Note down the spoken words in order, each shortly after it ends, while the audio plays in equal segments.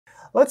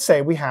let's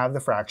say we have the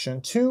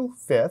fraction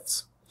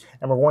 2/5,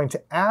 and we're going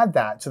to add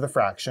that to the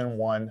fraction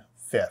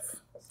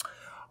 1/5.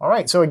 All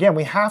right, so again,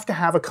 we have to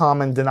have a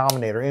common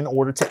denominator in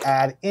order to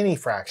add any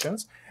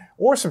fractions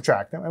or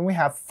subtract them, and we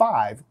have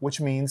 5,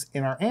 which means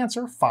in our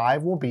answer,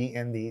 5 will be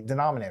in the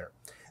denominator.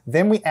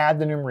 Then we add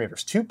the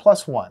numerators, 2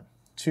 plus 1.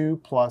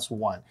 2 plus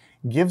 1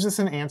 gives us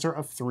an answer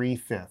of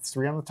 3/5,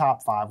 3 on the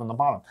top, 5 on the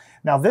bottom.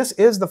 Now this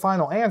is the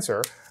final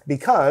answer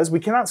because we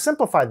cannot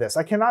simplify this.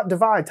 I cannot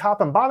divide top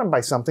and bottom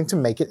by something to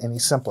make it any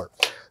simpler.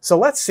 So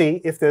let's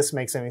see if this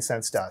makes any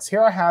sense to us.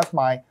 Here I have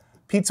my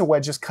pizza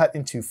wedges cut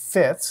into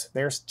fifths.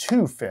 There's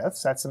 2/5,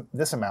 that's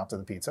this amount of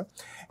the pizza.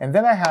 And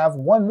then I have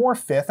one more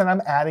fifth and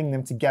I'm adding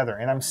them together.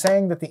 And I'm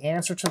saying that the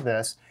answer to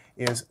this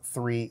is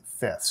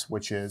 3/5,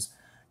 which is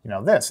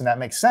this, and that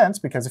makes sense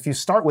because if you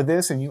start with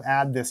this and you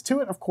add this to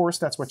it, of course,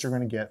 that's what you're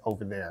going to get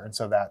over there. And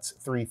so that's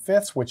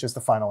 3/5, which is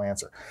the final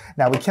answer.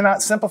 Now we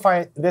cannot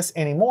simplify this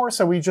anymore,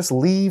 so we just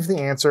leave the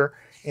answer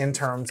in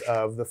terms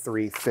of the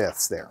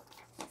 3/5 there.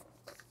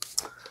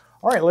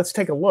 All right, let's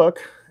take a look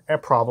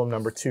at problem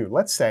number 2.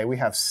 Let's say we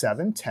have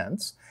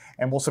 7/10,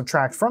 and we'll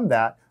subtract from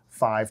that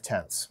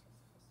 5/10.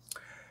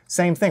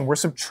 Same thing, we're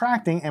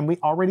subtracting and we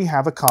already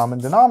have a common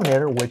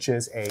denominator, which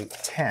is a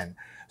 10.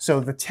 So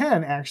the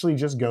 10 actually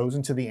just goes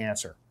into the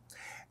answer.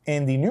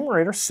 In the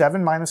numerator,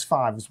 7 minus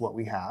 5 is what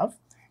we have.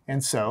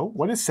 And so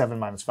what is 7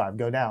 minus 5?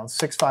 Go down,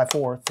 6, 5,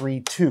 4, 3,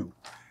 2.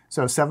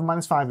 So 7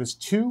 minus 5 is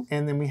 2,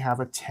 and then we have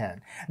a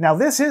 10. Now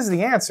this is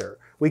the answer.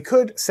 We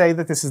could say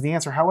that this is the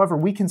answer. However,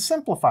 we can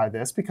simplify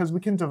this because we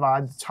can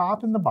divide the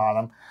top and the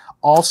bottom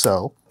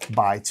also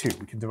by 2.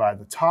 We can divide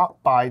the top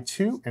by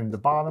 2 and the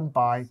bottom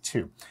by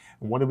 2.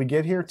 And what do we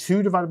get here?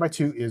 2 divided by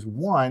 2 is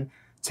 1.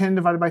 10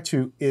 divided by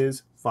 2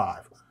 is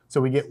 5. So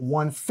we get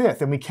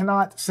 1/5, and we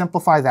cannot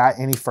simplify that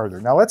any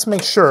further. Now let's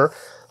make sure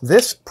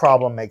this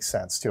problem makes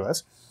sense to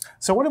us.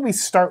 So what do we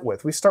start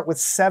with? We start with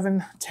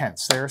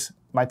 7/10. There's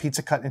my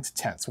pizza cut into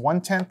tenths.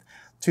 1/10,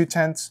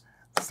 2/10,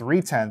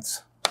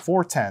 3/10,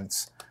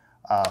 4/10,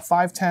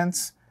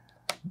 5/10.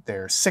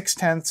 There's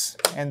 6/10,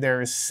 and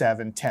there's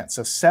 7/10.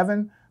 So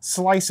 7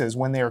 slices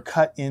when they are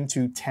cut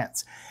into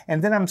tenths.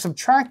 And then I'm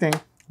subtracting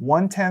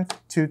 1/10,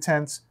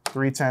 2/10,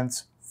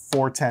 3/10,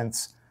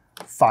 4/10,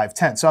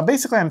 5/10. So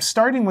basically I'm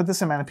starting with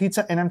this amount of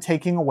pizza and I'm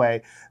taking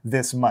away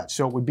this much.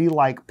 So it would be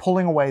like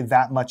pulling away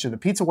that much of the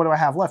pizza. What do I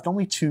have left?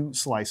 Only 2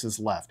 slices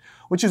left,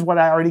 which is what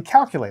I already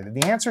calculated.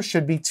 The answer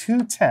should be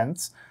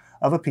 2/10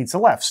 of a pizza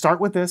left.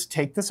 Start with this,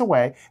 take this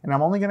away, and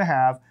I'm only going to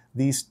have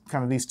these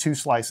 2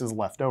 slices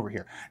left over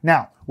here.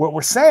 Now, what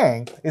we're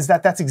saying is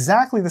that that's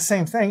exactly the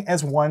same thing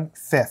as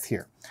 1/5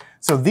 here.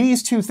 So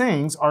these two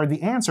things are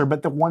the answer,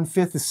 but the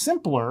 1/5 is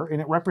simpler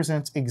and it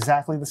represents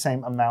exactly the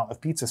same amount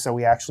of pizza. So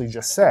we actually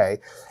just say,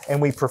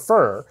 and we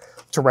prefer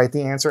to write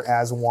the answer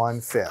as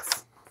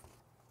 1/5.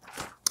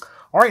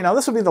 All right, now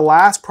this will be the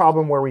last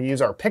problem where we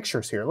use our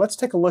pictures here. Let's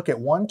take a look at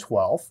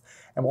 1/12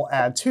 and we'll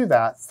add to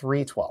that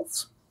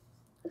 3/12.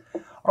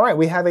 All right,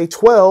 we have a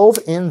 12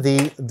 in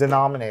the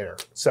denominator.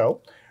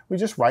 So we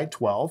just write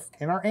 12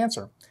 in our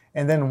answer.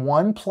 And then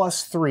 1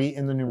 plus 3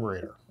 in the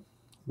numerator.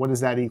 What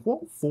does that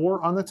equal?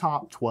 4 on the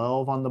top,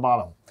 12 on the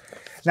bottom.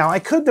 Now I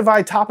could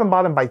divide top and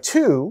bottom by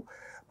 2,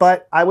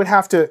 but I would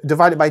have to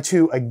divide it by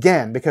 2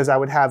 again because I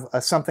would have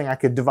something I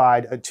could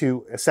divide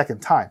to a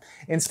second time.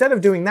 Instead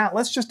of doing that,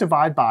 let's just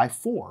divide by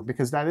 4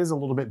 because that is a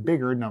little bit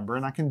bigger number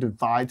and I can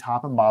divide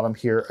top and bottom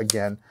here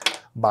again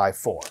by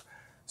 4.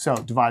 So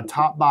divide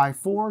top by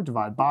 4,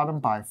 divide bottom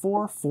by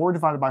 4. 4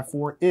 divided by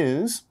 4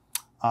 is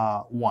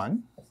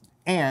 1.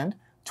 And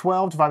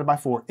 12 divided by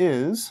 4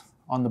 is,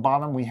 on the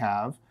bottom we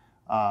have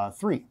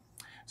 3.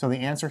 So the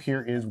answer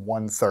here is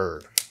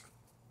 1/3.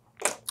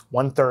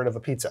 1/3 of a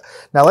pizza.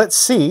 Now let's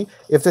see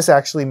if this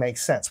actually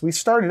makes sense. We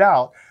started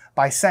out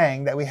by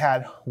saying that we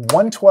had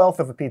 1/12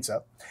 of a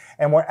pizza,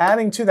 and we're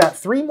adding to that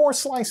 3 more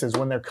slices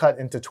when they're cut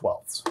into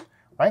 12ths,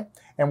 right?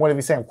 And what are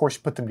we saying? Of course,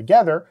 you put them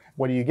together.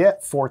 What do you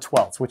get?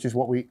 4/12, which is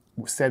what we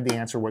said the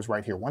answer was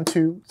right here. 1,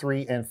 2,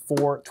 3, and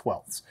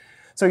 4/12.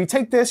 So you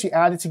take this, you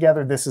add it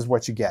together, this is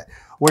what you get.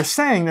 We're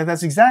saying that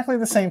that's exactly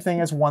the same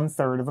thing as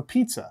 1/3 of a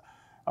pizza.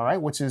 All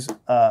right, which is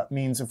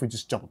means if we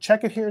just double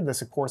check it here,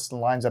 this of course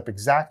lines up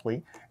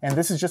exactly. And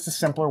this is just a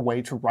simpler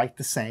way to write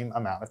the same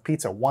amount of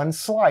pizza. 1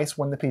 slice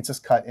when the pizza's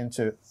cut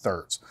into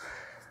thirds.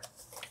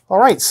 All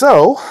right,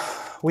 so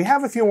we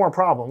have a few more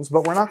problems,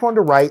 but we're not going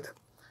to write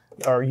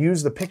or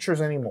use the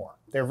pictures anymore.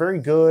 They're very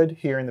good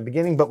here in the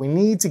beginning, but we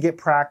need to get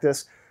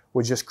practice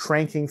with just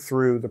cranking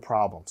through the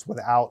problems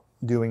without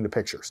doing the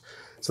pictures.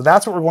 So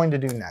that's what we're going to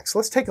do next.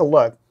 Let's take a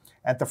look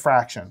at the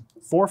fraction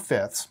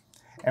 4/5,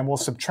 and we'll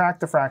subtract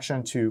the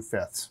fraction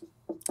 2/5.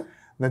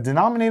 The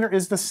denominator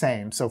is the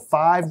same, so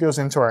 5 goes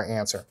into our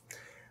answer.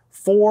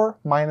 4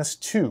 minus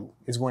 2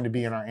 is going to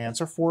be in our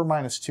answer. 4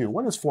 minus 2.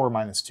 What is 4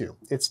 minus 2?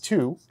 It's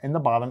 2, and the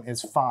bottom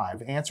is 5.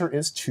 The answer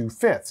is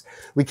 2/5.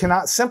 We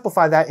cannot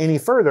simplify that any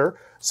further,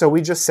 so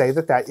we just say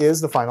that that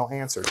is the final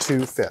answer,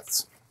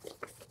 2/5.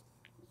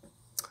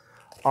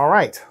 All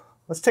right,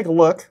 let's take a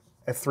look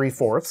at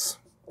 3/4,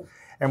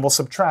 and we'll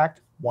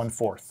subtract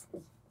 1/4.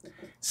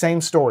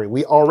 Same story.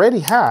 We already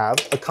have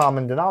a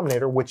common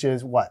denominator, which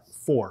is what?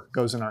 4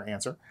 goes in our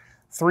answer.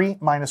 3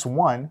 minus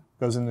 1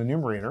 goes in the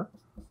numerator.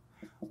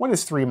 What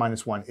is 3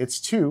 minus 1? It's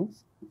 2,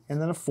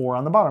 and then a 4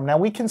 on the bottom. Now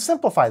we can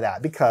simplify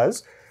that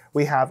because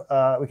we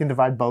can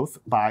divide both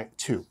by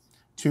 2.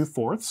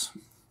 2/4.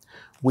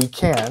 We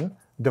can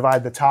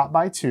divide the top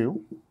by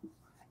 2,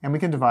 and we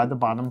can divide the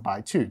bottom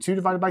by 2. 2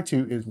 divided by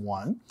 2 is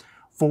 1.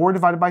 4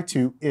 divided by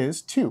 2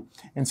 is 2.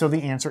 And so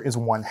the answer is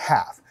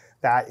 1/2.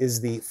 That is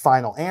the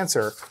final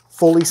answer,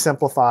 fully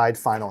simplified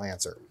final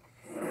answer.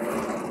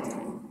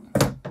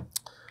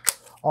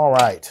 All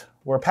right,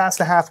 we're past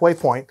the halfway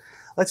point.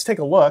 Let's take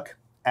a look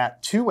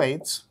at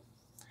 2/8,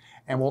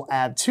 and we'll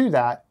add to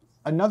that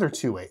another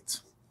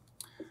 2/8.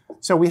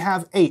 So we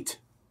have 8,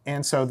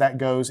 and so that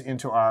goes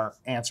into our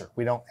answer.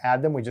 We don't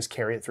add them, we just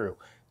carry it through.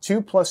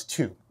 2 plus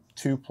 2,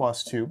 2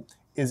 plus 2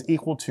 is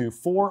equal to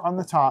 4 on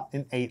the top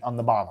and 8 on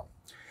the bottom.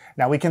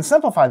 Now we can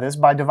simplify this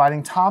by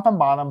dividing top and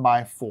bottom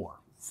by 4,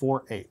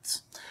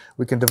 4/8.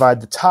 We can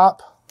divide the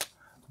top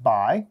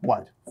by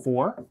what?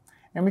 4.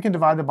 And we can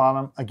divide the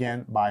bottom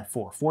again by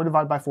 4. 4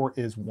 divided by 4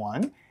 is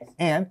 1,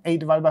 and 8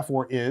 divided by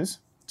 4 is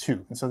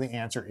 2. And so the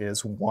answer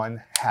is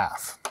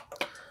 1/2.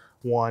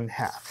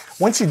 1/2.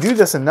 Once you do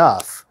this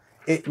enough,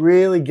 it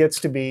really gets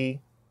to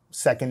be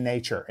second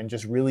nature and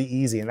just really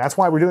easy. And that's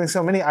why we're doing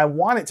so many. I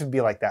want it to be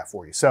like that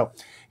for you. So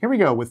here we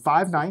go with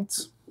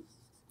 5/9.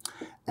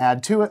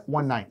 Add to it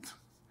 1/9.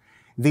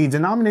 The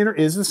denominator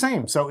is the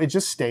same, so it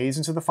just stays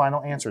into the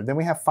final answer. Then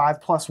we have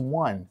 5 plus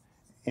 1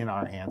 in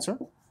our answer.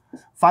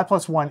 5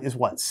 plus 1 is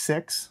what?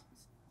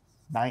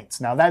 6/9.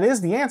 Now that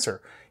is the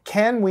answer.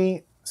 Can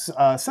we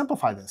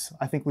simplify this?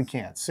 I think we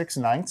can.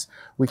 6/9.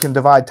 We can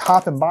divide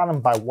top and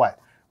bottom by what?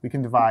 We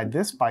can divide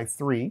this by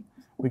 3.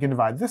 We can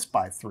divide this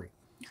by 3.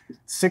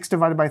 6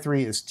 divided by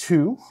 3 is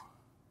 2,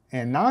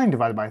 and 9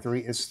 divided by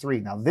 3 is 3.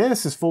 Now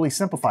this is fully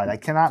simplified. I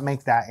cannot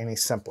make that any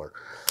simpler.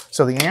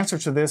 So the answer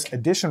to this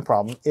addition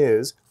problem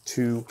is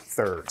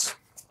 2/3.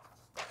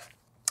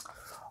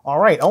 All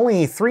right,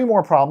 only 3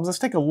 more problems. Let's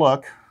take a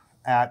look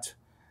at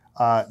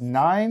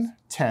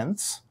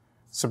 9/10.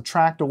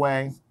 Subtract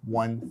away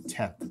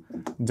 1/10.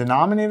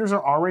 Denominators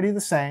are already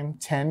the same.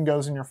 10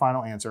 goes in your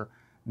final answer.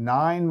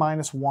 9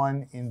 minus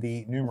 1 in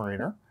the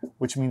numerator,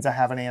 which means I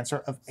have an answer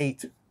of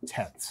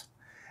 8/10.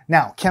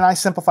 Now, can I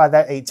simplify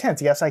that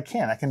 8/10? Yes, I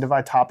can. I can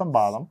divide top and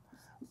bottom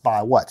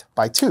by what?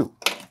 By 2.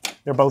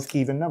 They're both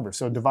even numbers.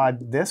 So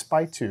divide this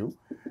by 2,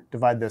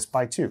 divide this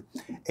by 2.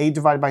 8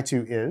 divided by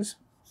 2 is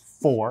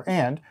 4,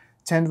 and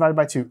 10 divided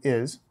by 2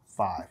 is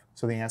 5.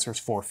 So the answer is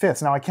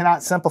 4/5. Now I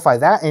cannot simplify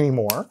that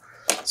anymore.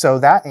 So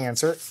that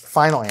answer,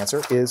 final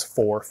answer, is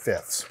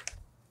 4/5.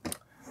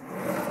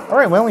 All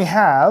right, we only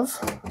have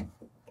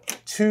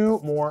 2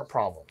 more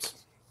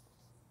problems.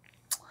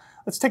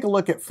 Let's take a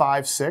look at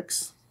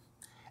 5/6,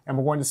 and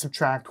we're going to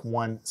subtract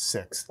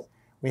 1/6.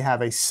 We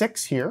have a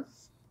 6 here,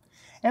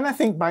 and I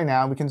think by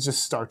now we can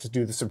just start to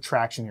do the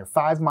subtraction here.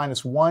 5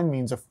 minus 1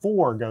 means a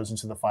 4 goes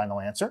into the final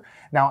answer.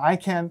 Now I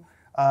can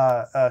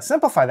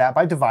simplify that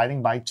by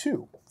dividing by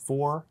 2.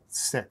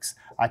 4/6.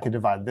 I could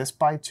divide this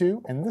by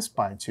 2 and this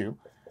by 2.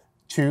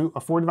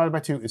 4 divided by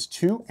 2 is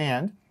 2,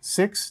 and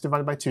 6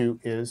 divided by 2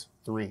 is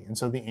 3. And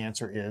so the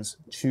answer is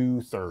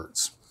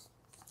 2/3.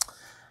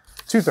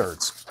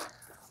 2/3.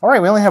 All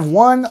right, we only have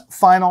one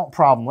final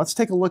problem. Let's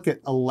take a look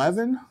at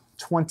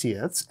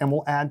 11/20, and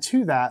we'll add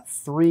to that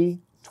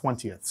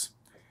 3/20.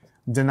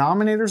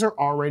 Denominators are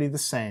already the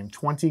same.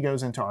 20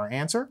 goes into our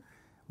answer.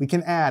 We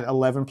can add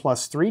 11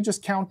 plus 3,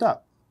 just count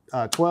up.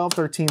 12,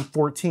 13,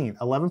 14.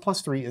 11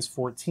 plus 3 is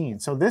 14.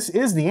 So this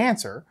is the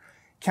answer.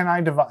 Can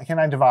I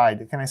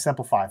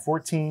simplify?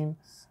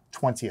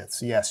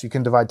 14/20. Yes, you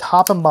can divide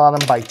top and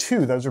bottom by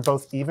 2. Those are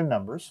both even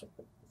numbers.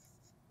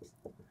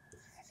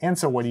 And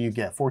so what do you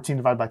get? 14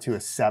 divided by 2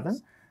 is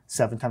 7.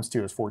 7 times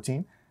 2 is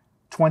 14.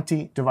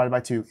 20 divided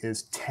by 2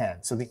 is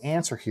 10. So the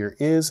answer here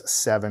is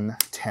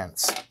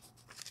 7/10.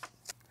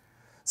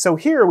 So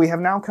here we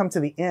have now come to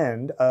the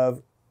end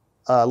of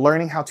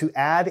learning how to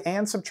add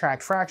and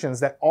subtract fractions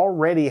that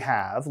already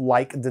have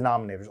like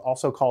denominators,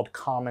 also called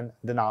common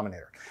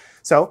denominator.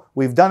 So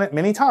we've done it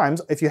many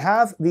times. If you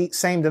have the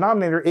same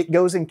denominator, it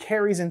goes and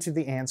carries into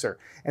the answer,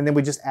 and then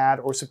we just add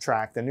or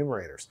subtract the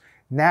numerators.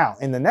 Now,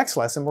 in the next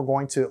lesson, we're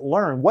going to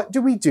learn what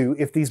do we do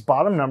if these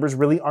bottom numbers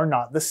really are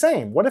not the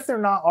same? What if they're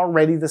not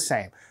already the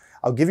same?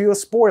 I'll give you a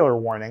spoiler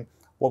warning.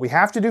 What we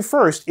have to do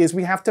first is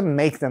we have to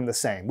make them the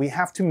same. We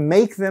have to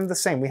make them the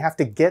same. We have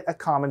to get a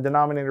common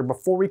denominator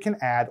before we can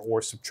add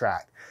or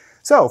subtract.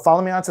 So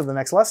follow me on to the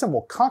next lesson.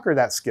 We'll conquer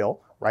that skill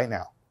right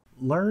now.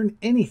 Learn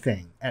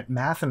anything at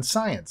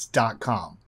mathandscience.com.